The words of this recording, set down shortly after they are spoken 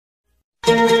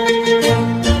The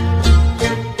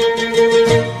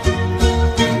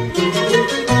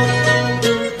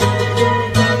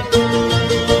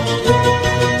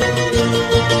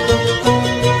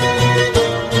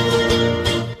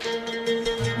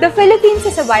Philippines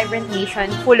is a vibrant nation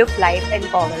full of life and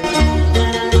color.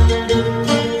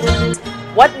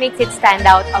 What makes it stand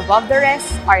out above the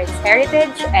rest are its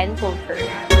heritage and culture.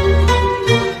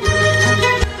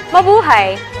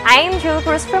 Mabuhay! I am Jill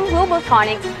Cruz from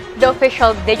Globaltronics, the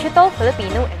official digital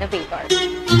Filipino innovator.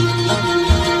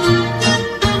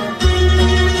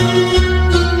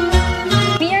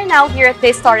 We are now here at the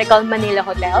historical Manila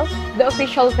Hotel, the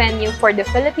official venue for the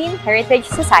Philippine Heritage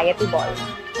Society Ball.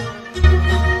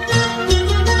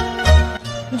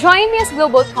 Join me as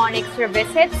Globaltronics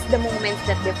revisits the moments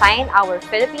that define our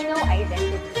Filipino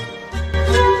identity.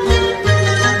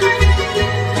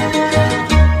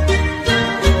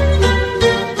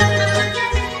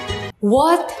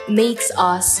 What makes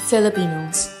us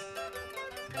Filipinos?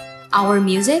 Our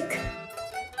music,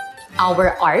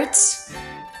 our arts,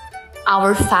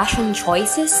 our fashion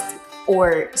choices,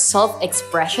 or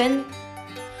self-expression?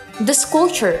 Does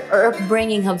culture or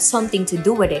upbringing have something to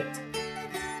do with it?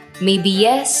 Maybe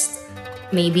yes,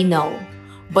 maybe no.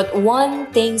 But one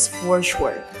thing's for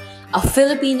sure, a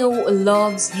Filipino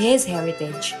loves his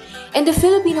heritage. And the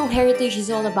Filipino heritage is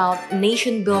all about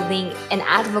nation building and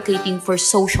advocating for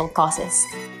social causes.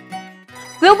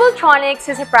 Globaltronics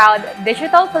is a proud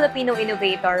digital Filipino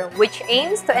innovator which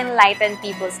aims to enlighten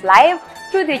people's lives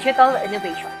through digital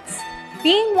innovations.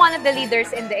 Being one of the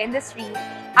leaders in the industry,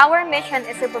 our mission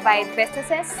is to provide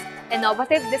businesses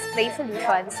innovative display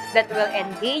solutions that will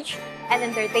engage and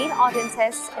entertain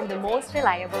audiences in the most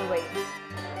reliable way.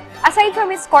 Aside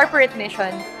from its corporate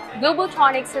mission,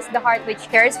 Globaltronics is the heart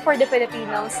which cares for the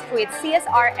Filipinos through its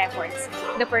CSR efforts,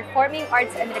 the Performing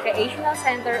Arts and Recreational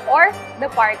Center or the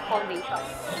PARC Foundation.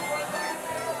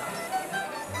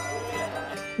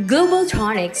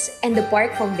 Globaltronics and the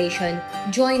PARC Foundation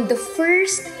joined the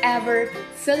first ever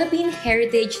Philippine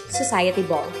Heritage Society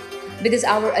Ball because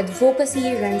our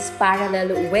advocacy runs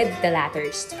parallel with the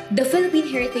latter's. The Philippine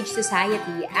Heritage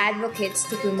Society advocates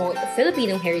to promote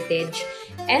Filipino heritage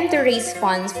and to raise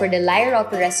funds for the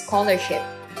LyrOPERA scholarship.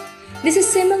 This is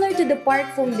similar to the PARC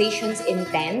Foundation's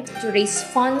intent to raise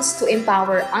funds to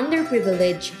empower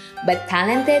underprivileged but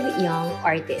talented young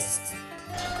artists.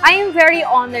 I am very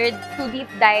honored to deep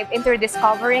dive into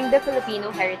discovering the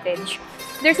Filipino heritage.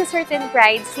 There's a certain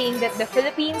pride seeing that the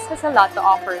Philippines has a lot to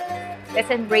offer. Let's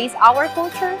embrace our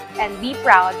culture and be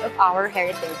proud of our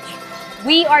heritage.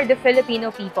 We are the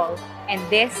Filipino people, and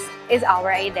this is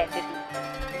our identity.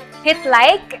 Hit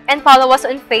like and follow us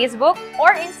on Facebook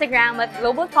or Instagram at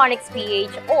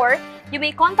GlobaltronicsPH, or you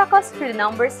may contact us through the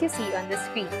numbers you see on the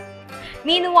screen.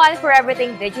 Meanwhile, for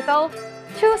everything digital,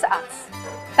 choose us.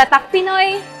 Tatak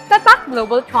Pinoy, Tatak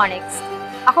Globaltronics.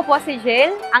 Ako po si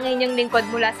Jill, ang inyong lingkod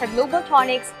mula sa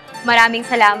Globaltronics. Maraming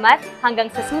salamat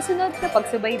hanggang sa susunod na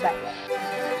pagsubaybay.